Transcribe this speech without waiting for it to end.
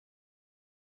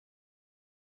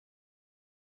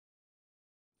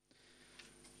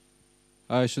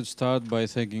I should start by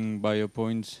thanking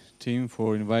BioPoint team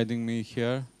for inviting me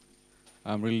here.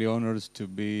 I'm really honored to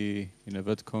be in a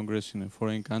vet congress in a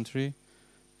foreign country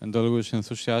and always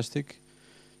enthusiastic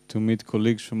to meet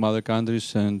colleagues from other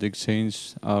countries and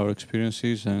exchange our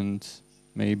experiences and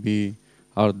maybe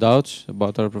our doubts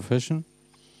about our profession.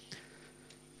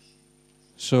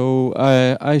 So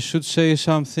I should say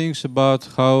some things about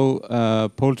how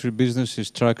poultry business is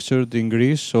structured in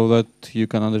Greece so that you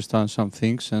can understand some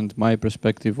things and my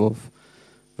perspective of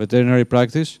veterinary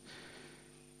practice.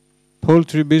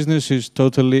 Poultry business is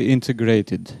totally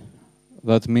integrated.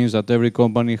 That means that every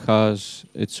company has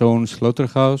its own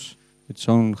slaughterhouse, its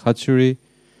own hatchery,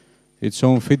 its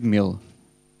own feed mill.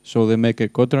 So they make a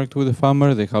contract with the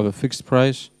farmer, they have a fixed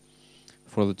price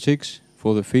for the chicks,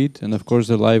 for the feed, and of course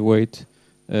the live weight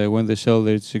when they sell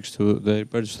their chicks to the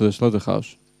purchase to the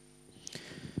slaughterhouse.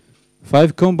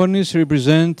 5 companies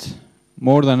represent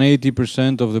more than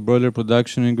 80% of the broiler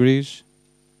production in Greece,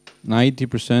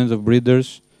 90% of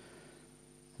breeders,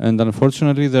 and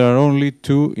unfortunately there are only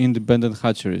 2 independent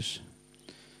hatcheries.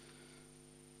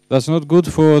 That's not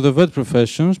good for the vet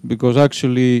professions because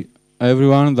actually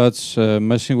everyone that's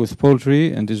messing with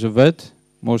poultry and is a vet,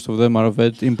 most of them are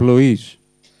vet employees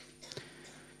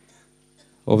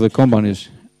of the companies.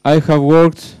 I have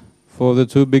worked for the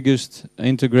 2 biggest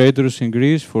integrators in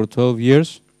Greece for 12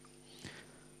 years.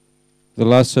 The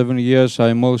last 7 years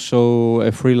I'm also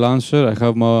a freelancer. I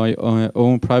have my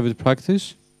own private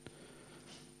practice.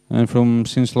 And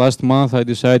since last month I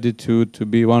decided to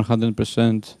be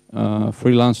 100%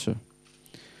 freelancer.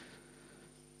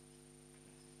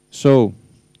 So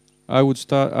I would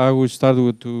start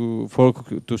with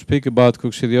to speak about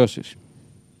coccidiosis.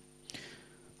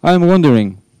 I'm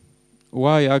wondering,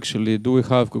 why actually do we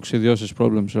have coccidiosis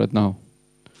problems right now?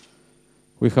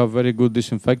 We have very good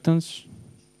disinfectants.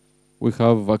 We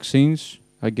have vaccines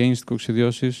against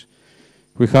coccidiosis.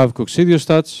 We have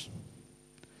coccidiostats.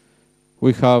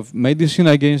 We have medicine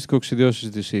against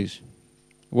coccidiosis disease.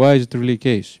 Why is it really the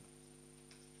case?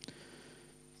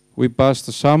 We passed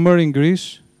the summer in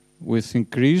Greece with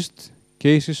increased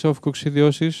cases of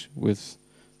coccidiosis with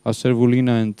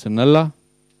acervulina and tenella.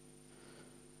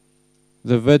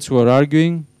 The vets were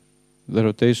arguing, the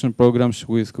rotation programs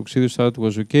with coccidiostat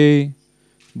was okay,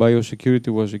 biosecurity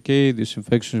was okay,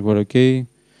 disinfections were okay.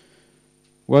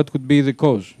 What could be the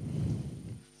cause?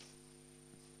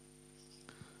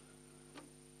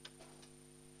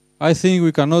 I think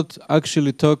we cannot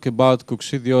actually talk about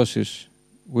coccidiosis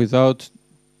without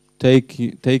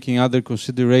taking under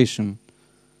consideration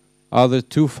other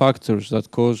 2 factors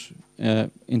that cause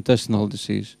intestinal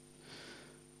disease.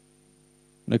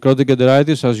 Necrotic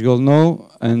enteritis, as you all know,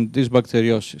 and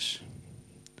dysbacteriosis.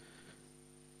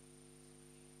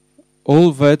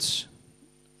 All vets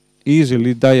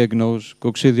easily diagnose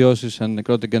coccidiosis and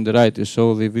necrotic enteritis,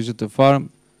 so they visit the farm,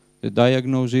 they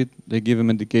diagnose it, they give a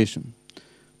medication.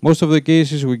 Most of the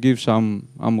cases we give some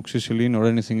amoxicillin or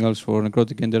anything else for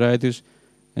necrotic enteritis,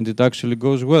 and it actually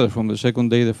goes well. From the second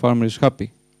day the farmer is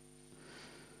happy.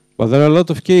 But there are a lot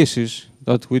of cases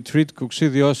that we treat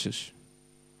coccidiosis,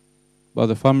 but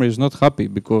the farmer is not happy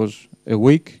because a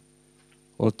week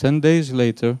or 10 days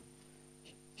later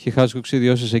he has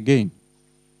coccidiosis again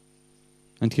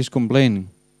and he's complaining.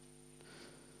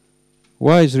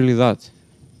 Why is really that?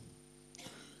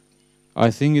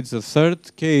 I think it's the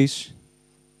 3rd case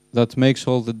that makes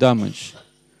all the damage.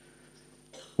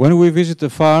 When we visit the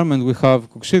farm and we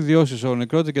have coccidiosis or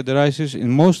necrotic enteritis,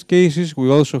 in most cases we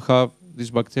also have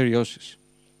dysbacteriosis.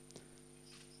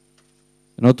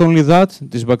 Not only that,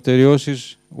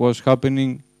 dysbacteriosis was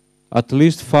happening at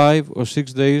least 5 or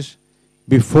 6 days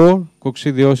before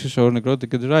coccidiosis or necrotic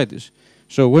enteritis.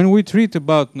 So when we treat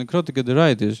about necrotic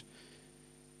enteritis,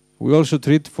 we also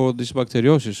treat for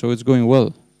dysbacteriosis, so it's going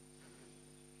well.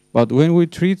 But when we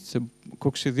treat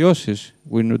coccidiosis,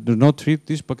 we do not treat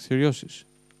dysbacteriosis.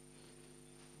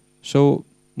 So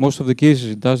most of the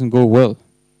cases it doesn't go well.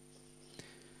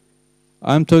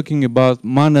 I'm talking about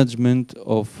management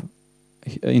of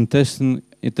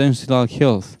intestinal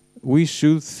health. We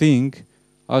should think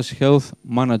as health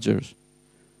managers.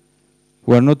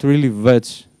 We are not really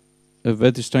vets. A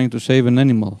vet is trying to save an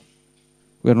animal.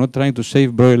 We are not trying to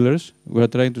save broilers. We are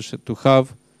trying to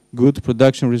have good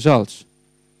production results.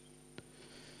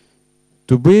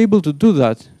 To be able to do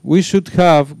that, we should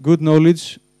have good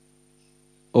knowledge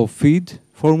of feed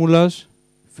formulas,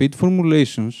 feed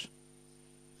formulations.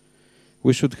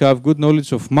 We should have good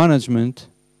knowledge of management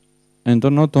and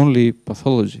not only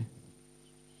pathology.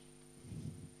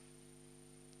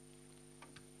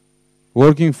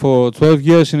 Working for 12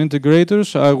 years in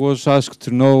integrators, I was asked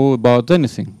to know about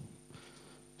anything.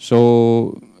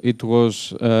 So it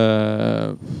was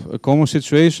a common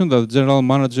situation that the general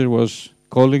manager was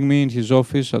calling me in his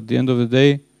office at the end of the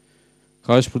day.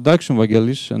 How's production,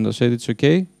 Vangelis? And I said, it's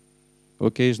okay.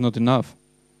 Okay is not enough.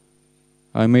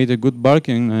 I made a good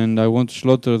bargain and I want to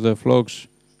slaughter the flocks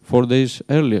 4 days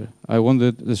earlier. I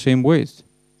wanted the same weight.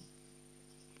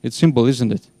 It's simple,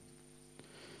 isn't it?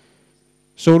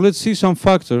 So let's see some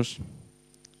factors.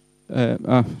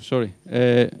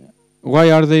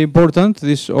 Why are they important?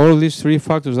 All these three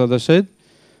factors that I said.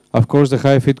 Of course, the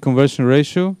high feed conversion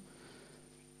ratio.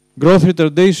 Growth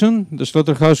retardation. The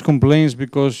slaughterhouse complains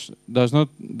because does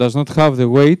not have the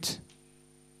weight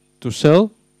to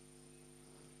sell.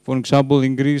 For example,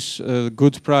 in Greece,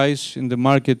 good price in the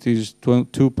market is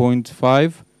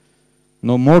 2.5.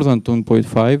 No more than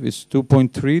 2.5. It's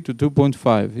 2.3 to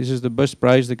 2.5. This is the best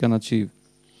price they can achieve.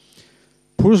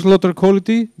 Poor slaughter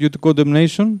quality due to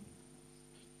condemnation.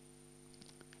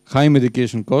 High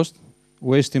medication cost.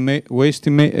 We estimate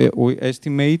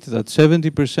that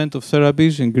 70% of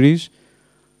therapies in Greece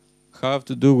have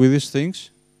to do with these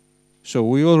things. So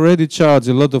we already charge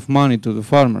a lot of money to the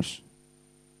farmers.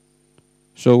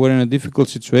 So we're in a difficult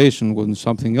situation when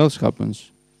something else happens.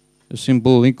 A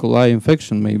simple E. coli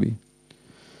infection maybe.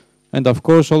 And of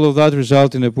course all of that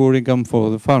results in a poor income for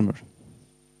the farmer.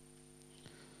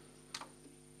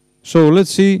 So let's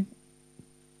see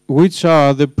which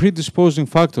are the predisposing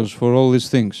factors for all these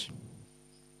things.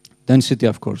 Density,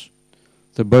 of course.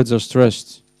 The birds are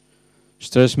stressed.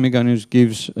 Stress mechanism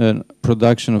gives a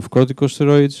production of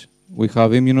corticosteroids. We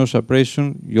have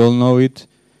immunosuppression, you all know it.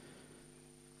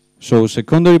 So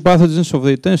secondary pathogens of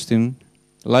the intestine,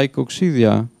 like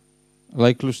coccidia,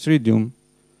 like Clostridium,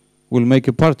 will make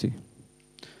a party.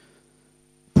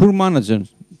 Poor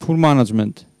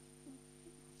management.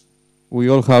 We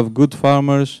all have good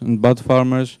farmers and bad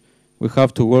farmers. We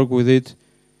have to work with it.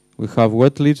 We have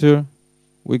wet litter.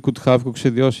 We could have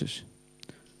coccidiosis.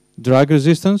 Drug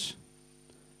resistance.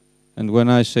 And when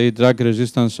I say drug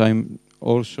resistance, I'm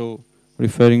also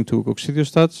referring to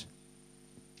coccidiostats.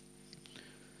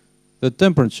 The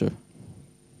temperature.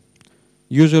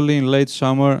 Usually in late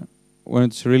summer, when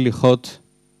it's really hot,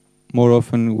 more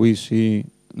often we see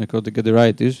necrotic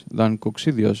enteritis than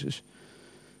coccidiosis.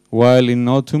 While in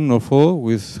autumn or fall,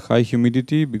 with high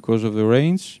humidity because of the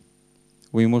rains,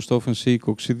 we most often see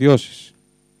coccidiosis.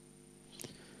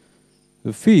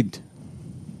 The feed.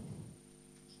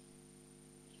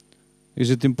 Is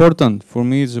it important? For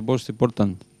me, it's the most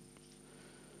important.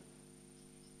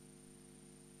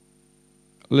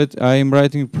 I am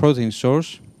writing protein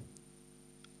source.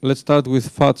 Let's start with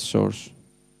fat source.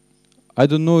 I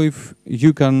don't know if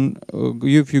you can,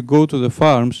 if you go to the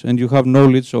farms and you have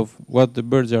knowledge of what the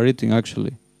birds are eating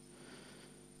actually.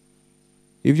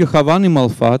 If you have animal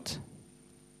fat,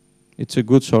 it's a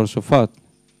good source of fat,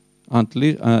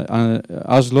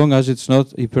 as long as it's not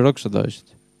hyperoxidized.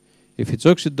 If it's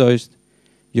oxidized,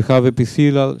 you have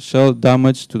epithelial cell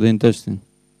damage to the intestine.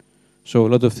 So a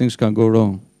lot of things can go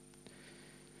wrong.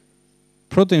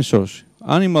 Protein source,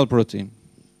 animal protein.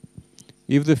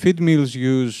 If the feed mills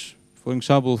use, for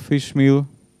example, fish meal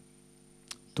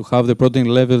to have the protein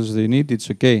levels they need, it's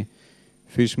okay.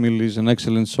 Fish meal is an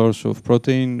excellent source of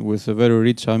protein with a very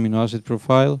rich amino acid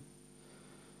profile,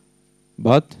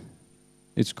 but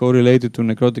it's correlated to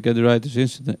necrotic enteritis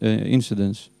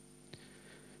incidence.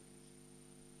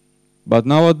 But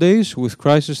nowadays, with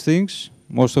crisis things,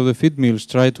 most of the feed mills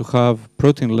try to have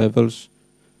protein levels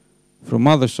from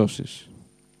other sources,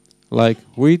 like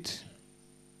wheat,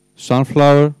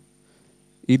 sunflower,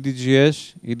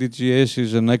 EDGS. EDGS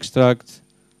is an extract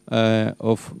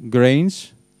of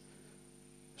grains.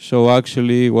 So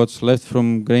actually what's left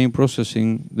from grain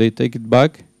processing, they take it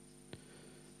back.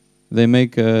 They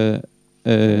make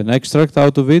an extract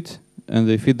out of it and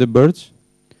they feed the birds.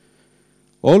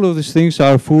 All of these things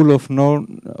are full of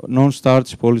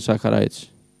non-starch polysaccharides.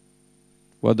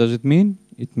 What does it mean?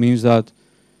 It means that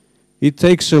it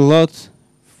takes a lot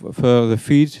for the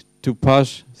feed to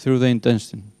pass through the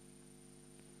intestine.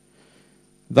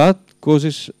 That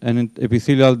causes an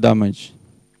epithelial damage.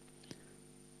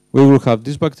 We will have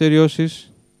dysbacteriosis,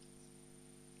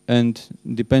 and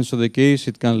depends on the case,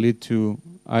 it can lead to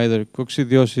either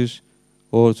coccidiosis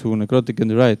or to necrotic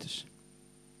enteritis.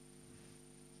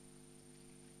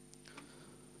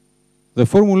 The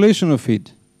formulation of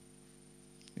feed.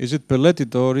 Is it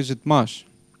pelleted or is it mash?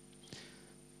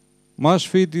 Mash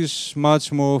feed is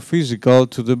much more physical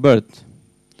to the bird.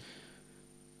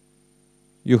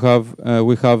 We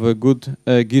have a good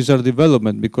gizzard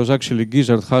development because actually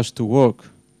gizzard has to work.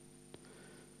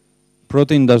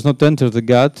 Protein does not enter the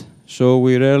gut, so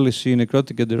we rarely see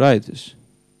necrotic enteritis.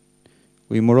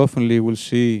 We more often will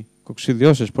see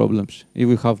coccidiosis problems if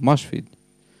we have mass feed?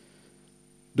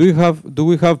 Do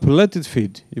we have pelleted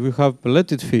feed? If we have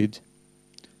pelleted feed,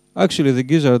 actually the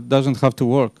gizzard doesn't have to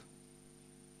work.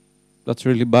 That's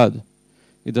really bad.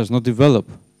 It does not develop.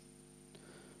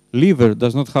 Liver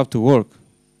does not have to work.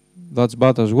 That's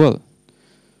bad as well.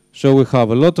 So we have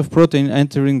a lot of protein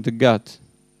entering the gut.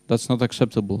 That's not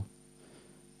acceptable.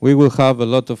 We will have a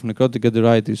lot of necrotic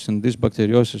enteritis and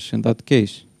dysbacteriosis in that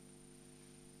case.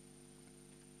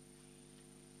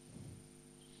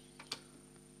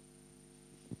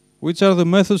 Which are the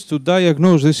methods to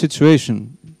diagnose this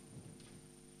situation?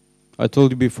 I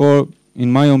told you before,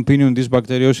 in my opinion,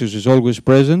 dysbacteriosis is always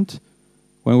present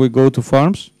when we go to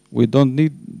farms. We do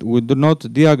not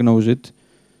diagnose it.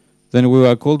 Then we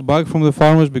are called back from the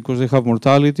farmers because they have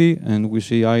mortality, and we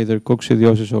see either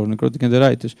coccidiosis or necrotic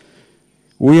enteritis.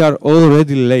 We are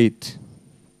already late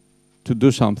to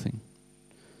do something,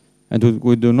 and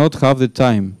we do not have the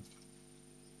time.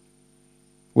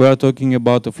 We are talking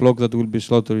about a flock that will be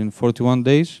slaughtered in 41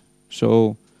 days,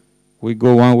 so we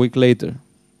go 1 week later.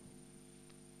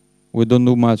 We don't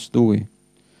do much, do we?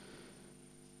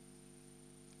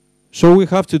 So we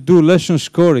have to do lesson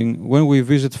scoring when we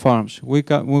visit farms.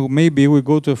 Maybe we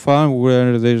go to a farm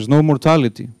where there is no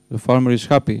mortality. The farmer is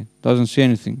happy, doesn't see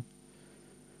anything.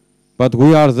 But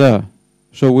we are there,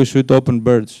 so we should open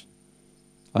birds,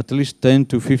 at least 10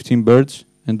 to 15 birds,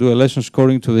 and do a lesson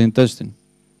scoring to the intestine.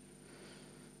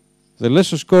 The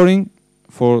lesson scoring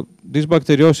for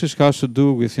dysbacteriosis has to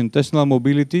do with intestinal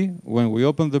mobility. When we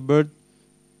open the bird,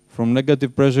 from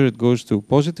negative pressure it goes to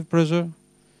positive pressure.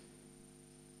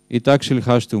 It actually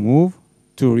has to move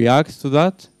to react to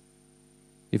that.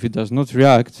 If it does not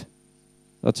react,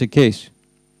 that's a case.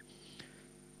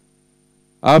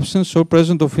 Absence or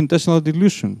presence of intestinal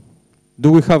dilution.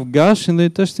 Do we have gas in the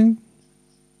intestine?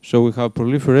 So we have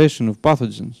proliferation of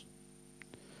pathogens.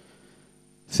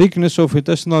 Thickness of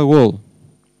intestinal wall.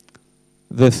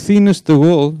 The thinnest the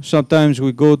wall, sometimes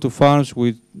we go to farms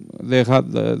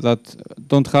that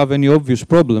don't have any obvious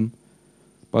problem,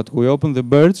 but we open the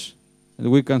birds and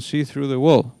we can see through the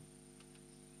wall.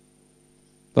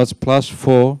 That's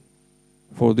 +4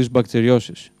 for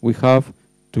dysbacteriosis. We have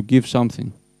to give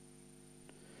something.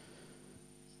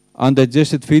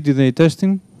 Undigested feed in the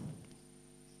intestine,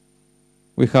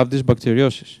 we have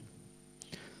dysbacteriosis.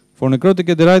 For necrotic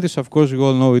enteritis, of course, we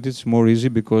all know it's more easy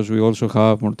because we also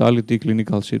have mortality,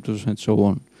 clinical symptoms, and so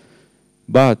on.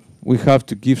 But we have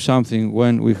to give something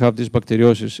when we have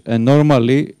dysbacteriosis, and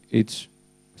normally it's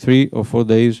 3 or 4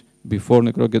 days before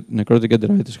necrotic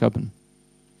enteritis happen.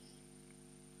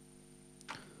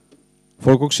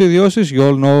 For coccidiosis, you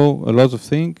all know a lot of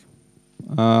things.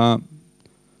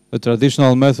 The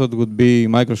traditional method would be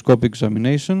microscopic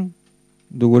examination.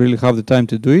 Do we really have the time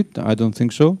to do it? I don't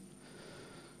think so.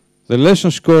 The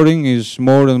lesson scoring is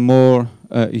more and more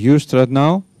used right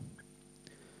now.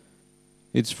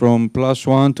 It's from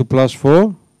 +1 to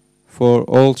 +4 for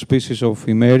all species of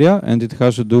Himeria, and it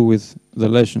has to do with the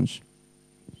lessons.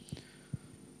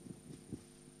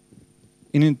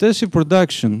 In intensive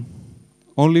production,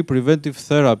 only preventive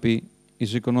therapy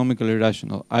is economically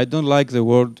rational. I don't like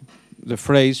the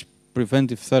phrase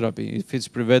preventive therapy. If it's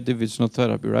preventive, it's not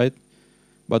therapy, right?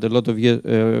 But a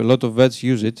lot of vets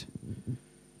use it.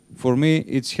 For me,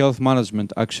 it's health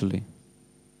management, actually.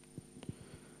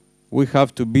 We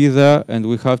have to be there and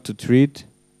we have to treat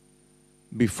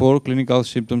before clinical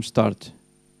symptoms start.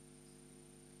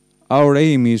 Our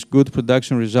aim is good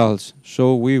production results,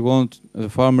 so we want the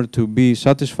farmer to be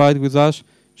satisfied with us,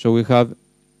 so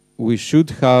we should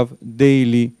have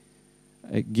daily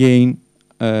gain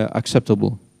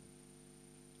acceptable.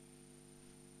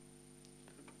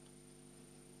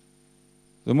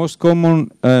 The most common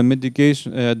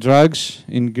drugs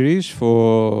in Greece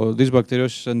for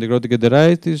dysbacteriosis and necrotic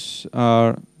enteritis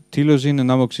are tillozin and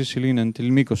amoxicillin and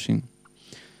telmicocin.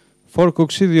 For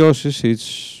coccidiosis,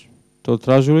 it's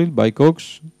toltrazuril,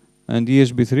 Bicox, and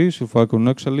ESB3,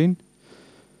 sulfaconoxaline,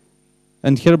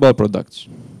 and herbal products.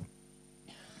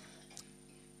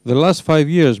 The last 5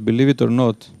 years, believe it or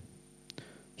not,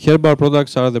 herbal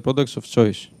products are the products of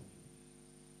choice.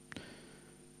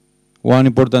 One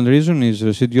important reason is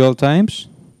residual times.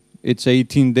 It's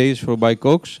 18 days for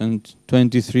Bicox and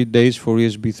 23 days for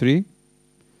ESB3.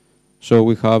 So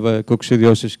we have a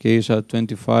coccidiosis case at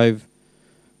 25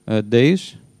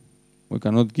 days. We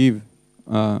cannot give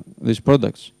these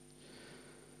products.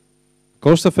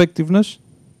 Cost effectiveness.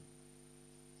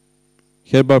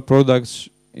 Herbal products,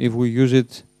 if we use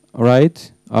it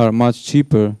right, are much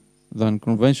cheaper than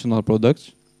conventional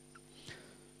products.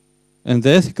 And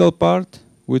the ethical part,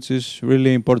 which is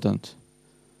really important.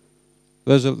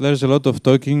 There's a lot of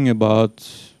talking about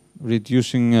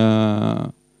reducing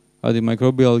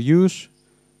antimicrobial use.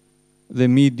 The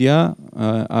media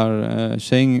are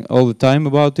saying all the time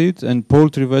about it, and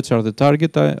poultry vets are the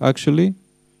target, actually.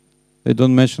 They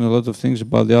don't mention a lot of things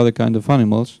about the other kind of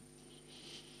animals.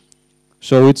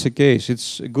 So it's a case.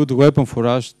 It's a good weapon for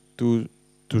us to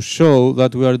show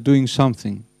that we are doing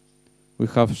something. We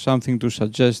have something to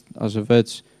suggest as a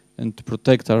vets and to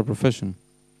protect our profession.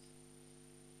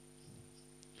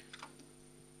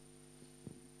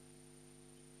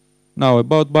 Now,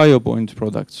 about BioPoint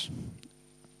products.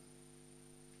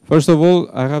 First of all,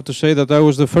 I have to say that I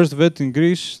was the first vet in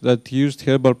Greece that used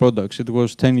herbal products. It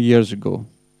was 10 years ago.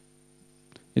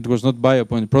 It was not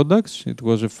BioPoint products, it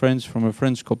was from a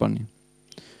French company.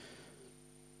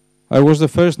 I was the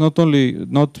first not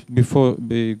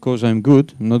because I'm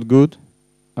good, not good,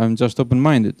 I'm just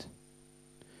open-minded.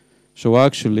 So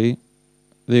actually,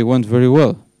 they went very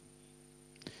well.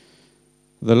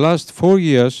 The last 4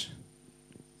 years,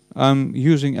 I'm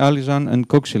using Alizan and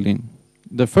Coxylene.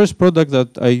 The first product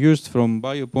that I used from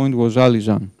BioPoint was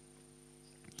Alizan.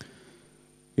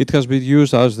 It has been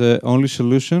used as the only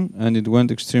solution, and it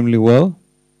went extremely well.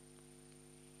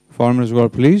 Farmers were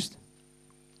pleased.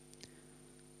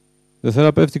 The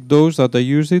therapeutic dose that I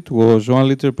used it was 1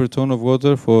 liter per ton of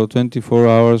water for 24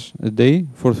 hours a day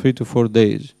for 3 to 4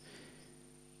 days.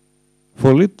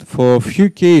 For a few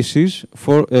cases,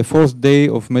 a 4th day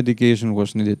of medication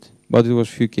was needed, but it was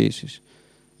few cases.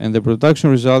 And the production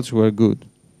results were good.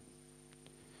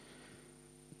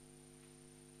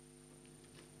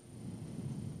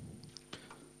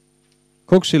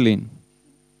 Coxylene.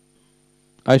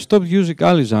 I stopped using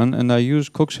Alizan and I use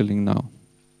Coxylene now.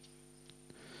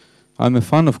 I'm a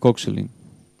fan of Coxylene.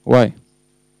 Why?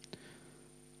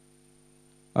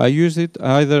 I use it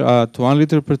either at 1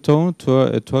 liter per ton,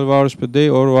 12 hours per day,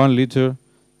 or 1 liter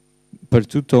per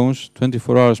 2 tons,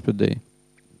 24 hours per day.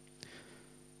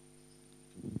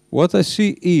 What I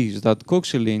see is that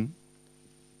Coxylene,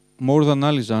 more than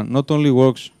Alizan, not only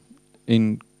works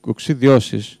in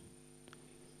coccidiosis,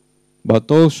 but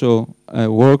also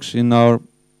works in our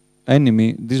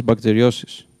enemy,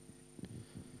 dysbacteriosis.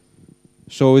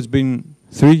 So it's been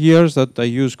 3 years that I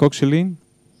use Coxylene.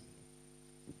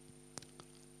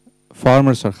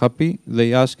 Farmers are happy.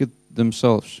 They ask it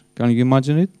themselves. Can you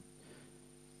imagine it?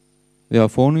 They are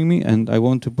phoning me and I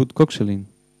want to put Coxylene.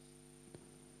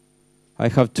 I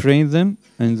have trained them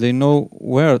and they know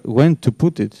when to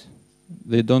put it.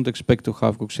 They don't expect to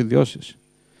have coccidiosis.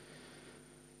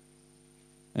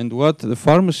 And what the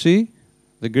farmers see,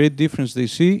 the great difference they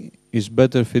see is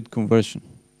better feed conversion.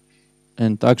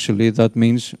 And actually that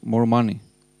means more money.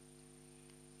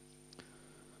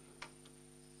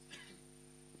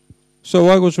 So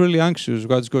I was really anxious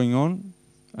what's going on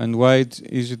and why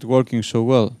is it working so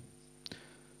well.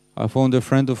 I found a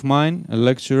friend of mine, a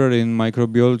lecturer in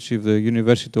microbiology at the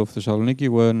University of Thessaloniki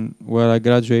where I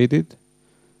graduated.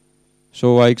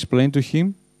 So I explained to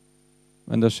him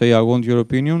and I say, I want your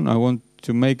opinion, I want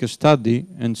to make a study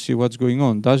and see what's going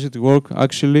on. Does it work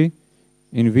actually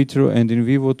in vitro and in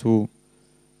vivo to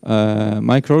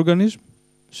microorganisms?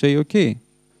 Say, okay,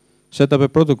 set up a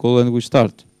protocol and we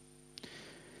start.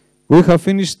 We have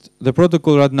finished the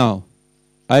protocol right now.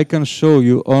 I can show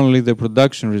you only the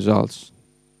production results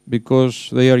because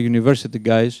they are university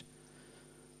guys.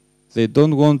 They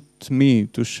don't want me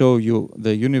to show you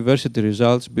the university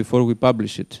results before we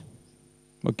publish it.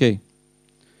 Okay.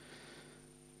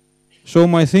 So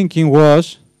my thinking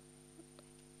was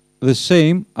the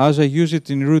same as I use it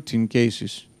in routine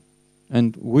cases.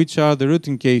 And which are the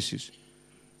routine cases?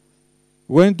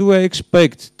 When do I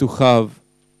expect to have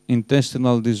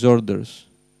intestinal disorders?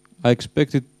 I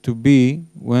expect it to be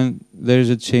when there is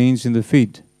a change in the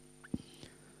feed.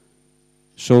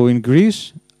 So in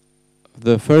Greece,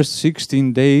 the first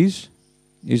 16 days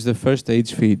is the first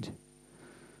stage feed.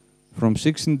 From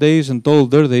 16 days and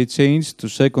older, they change to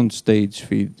second stage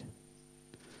feed.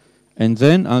 And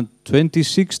then at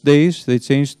 26 days, they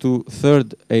change to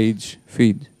third age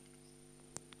feed.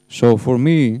 So for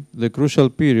me, the crucial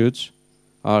periods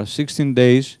are 16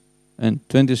 days and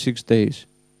 26 days.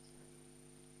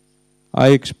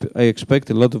 I expect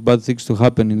a lot of bad things to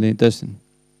happen in the intestine.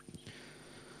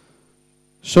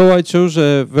 So I chose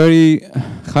a very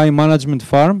high management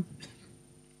farm.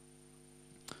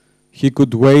 He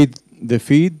could weigh the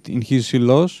feed in his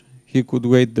silos. He could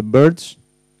weigh the birds.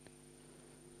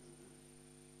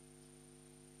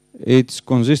 It's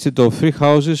consisted of 3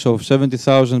 houses of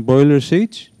 70,000 broilers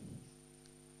each.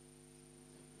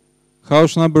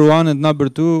 House number 1 and number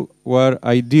 2 were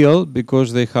ideal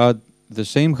because they had the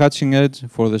same hatching edge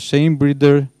for the same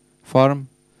breeder farm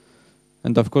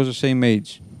and of course the same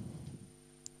age.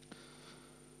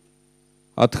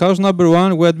 At house number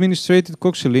 1, we administrated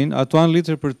coxylene at 1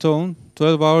 liter per ton,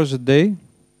 12 hours a day,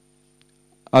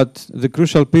 at the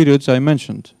crucial periods I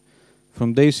mentioned,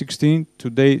 from day 16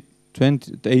 to day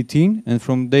 18, and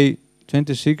from day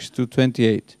 26 to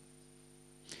 28.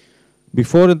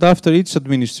 Before and after each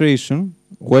administration,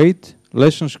 weight,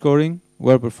 lesson scoring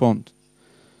were performed.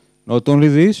 Not only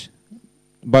this,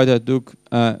 but I took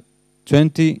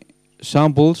 20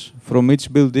 samples from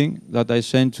each building that I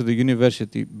sent to the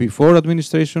university before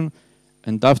administration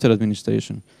and after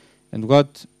administration. And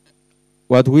what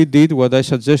we did, what I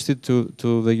suggested to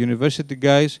the university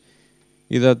guys,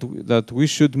 is that we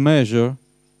should measure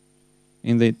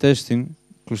in the intestine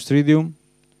Clostridium,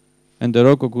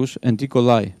 Enterococcus, and E.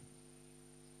 coli,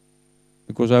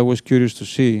 because I was curious to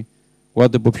see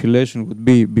what the population would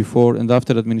be before and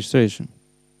after administration.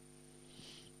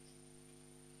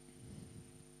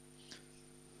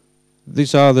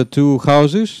 These are the two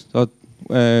houses that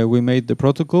we made the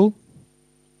protocol.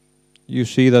 You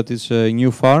see that it's a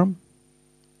new farm.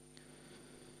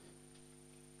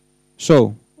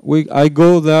 So I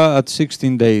go there at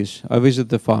 16 days. I visit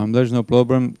the farm. There's no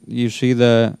problem. You see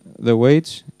the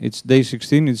weights. It's day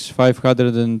 16. It's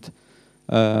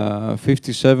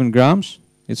 557 grams.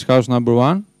 It's house number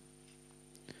 1.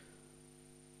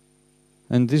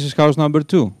 And this is house number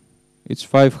 2. It's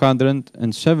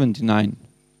 579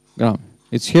 grams.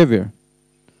 It's heavier.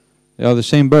 They are the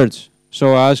same birds.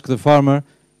 So I asked the farmer,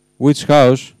 which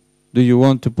house do you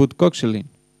want to put coxylene?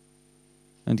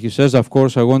 And he says, of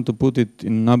course, I want to put it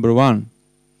in number 1,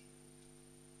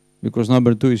 because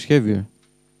number 2 is heavier.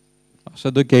 I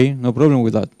said, okay, no problem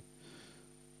with that.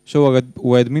 So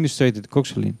we administrated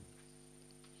coxylene.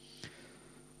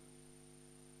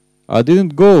 I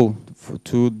didn't go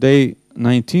to day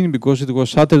 19 because it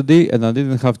was Saturday and I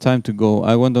didn't have time to go.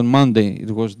 I went on Monday.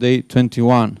 It was day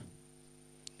 21.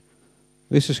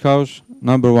 This is house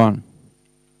number 1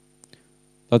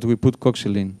 that we put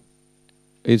coxylene.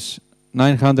 It's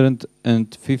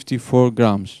 954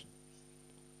 grams.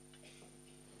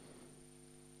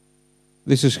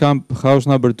 This is house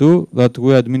number 2 that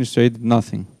we administrated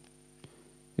nothing.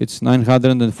 It's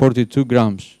 942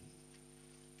 grams.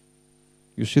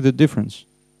 You see the difference.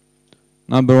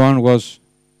 Number 1 was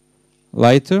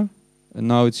lighter, and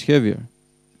now it's heavier.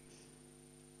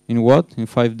 In what? In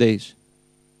 5 days.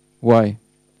 Why?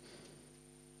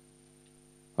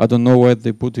 I don't know why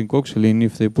they put in coxylene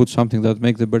if they put something that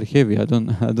makes the bird heavy. I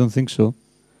don't think so.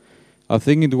 I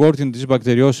think it worked in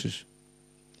dysbacteriosis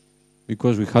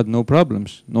because we had no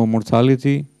problems, no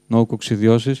mortality, no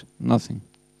coccidiosis, nothing.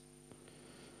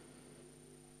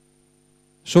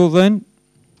 So then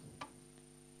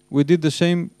we did the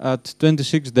same at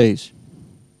 26 days.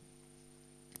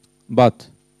 But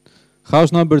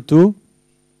house number 2,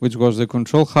 which was the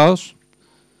control house,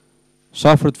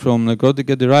 suffered from necrotic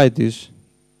enteritis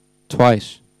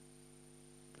twice.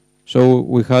 So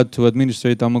we had to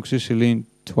administrate amoxicillin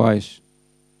twice.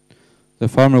 The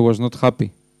farmer was not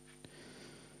happy.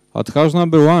 At house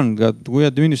number 1 that we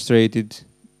administrated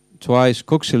twice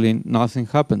coxylene, nothing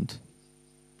happened.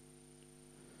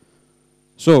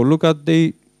 So look at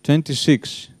day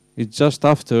 26. It's just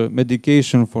after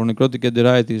medication for necrotic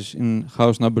enteritis in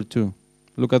house number 2.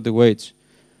 Look at the weights.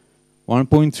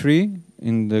 1.3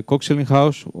 in the coxylene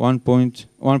house,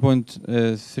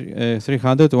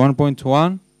 1.300,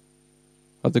 1.1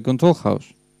 at the control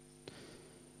house.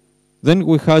 Then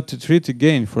we had to treat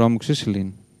again for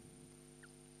amoxicillin.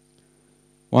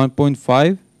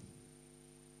 1.5,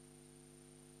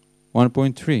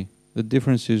 1.3. The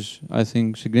difference is, I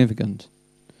think, significant.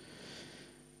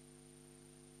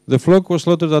 The flock was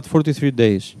slaughtered at 43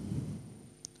 days.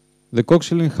 The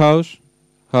coxylene house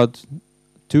had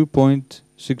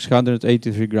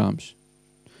 2.683 grams.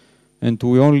 And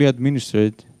we only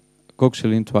administered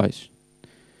coxylene twice.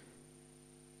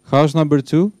 House number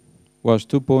 2 was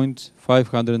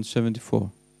 2.574.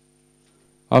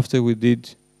 After we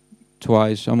did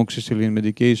twice amoxicillin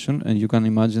medication, and you can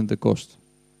imagine the cost.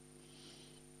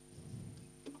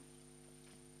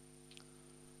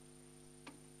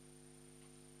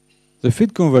 The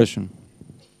feed conversion.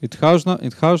 At house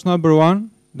number 1,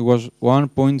 it was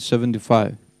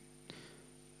 1.75.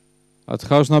 At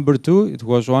house number 2, it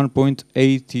was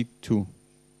 1.82.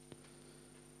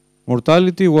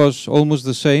 Mortality was almost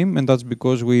the same, and that's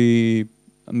because we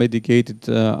medicated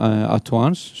at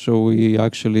once, so we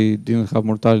actually didn't have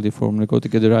mortality from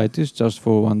necrotic enteritis, just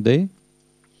for 1 day.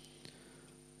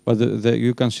 But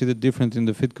you can see the difference in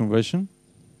the feed conversion.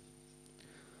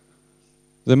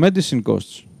 The medicine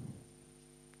costs,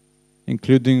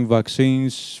 including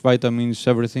vaccines, vitamins,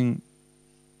 everything,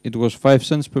 it was 5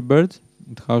 cents per bird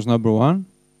at house number 1,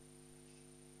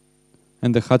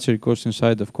 and the hatchery cost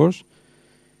inside, of course.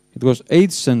 It was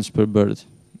 8 cents per bird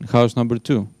in house number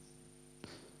 2.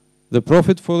 The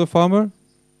profit for the farmer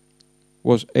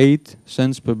was 8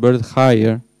 cents per bird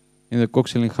higher in the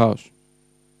coccydiozão house.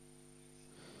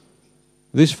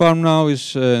 This farm now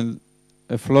is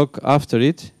a flock after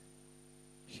it.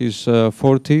 He's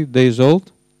 40 days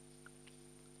old.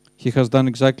 He has done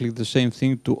exactly the same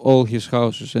thing to all his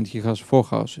houses, and he has 4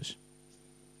 houses.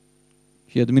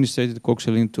 He administrated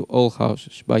coccydiozão to all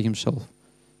houses by himself.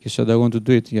 He said, I want to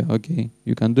do it. Yeah, okay,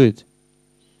 you can do it.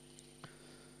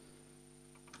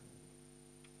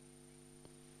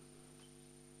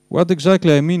 What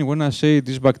exactly I mean when I say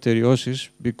dysbacteriosis,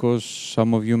 because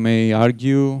some of you may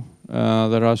argue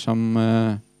there are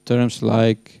some terms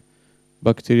like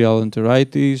bacterial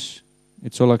enteritis.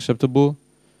 It's all acceptable.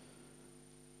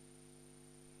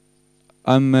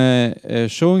 I'm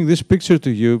showing this picture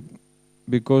to you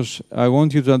because I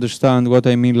want you to understand what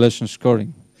I mean lesson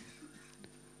scoring.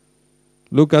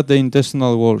 Look at the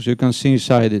intestinal walls. You can see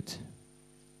inside it.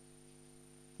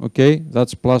 Okay,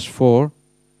 that's +4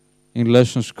 in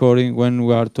lesson scoring when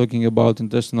we are talking about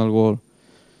intestinal wall.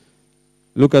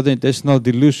 Look at the intestinal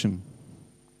dilution.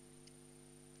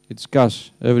 It's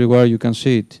gas. Everywhere you can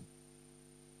see it.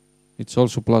 It's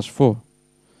also +4.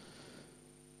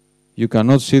 You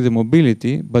cannot see the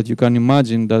mobility, but you can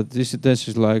imagine that this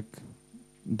intestine is like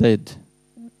dead.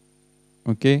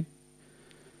 Okay?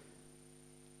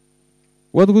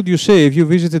 What would you say if you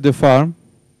visited a farm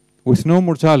with no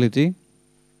mortality,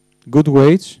 good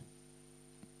weights,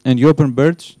 and you open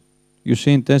birds, you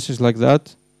see intestines like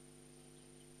that,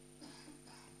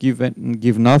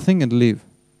 give nothing and leave?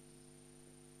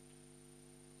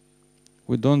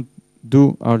 We don't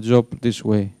do our job this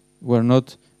way. We're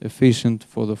not efficient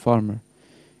for the farmer.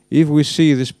 If we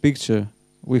see this picture,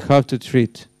 we have to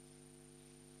treat.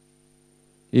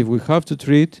 If we have to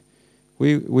treat,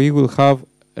 we will have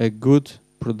a good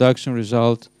production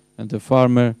result and the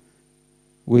farmer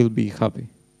will be happy.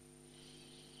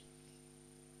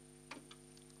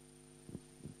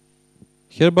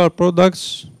 Herbal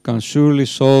products can surely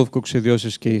solve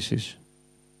coccidiosis cases.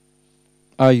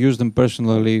 I used them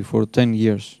personally for 10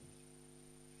 years.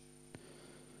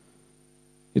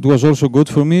 It was also good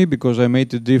for me because I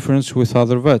made a difference with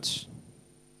other vets.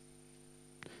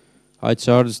 I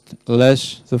charged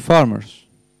less the farmers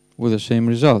with the same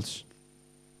results.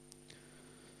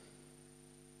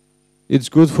 It's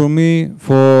good for me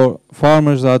for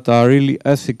farmers that are really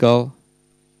ethical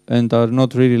and are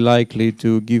not really likely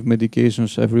to give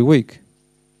medications every week.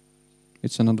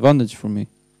 It's an advantage for me.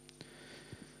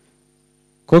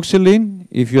 Coccydiozão,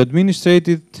 if you administrate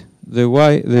it the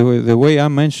way I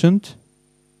mentioned,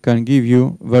 can give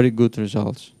you very good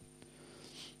results.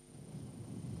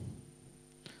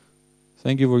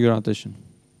 Thank you for your attention.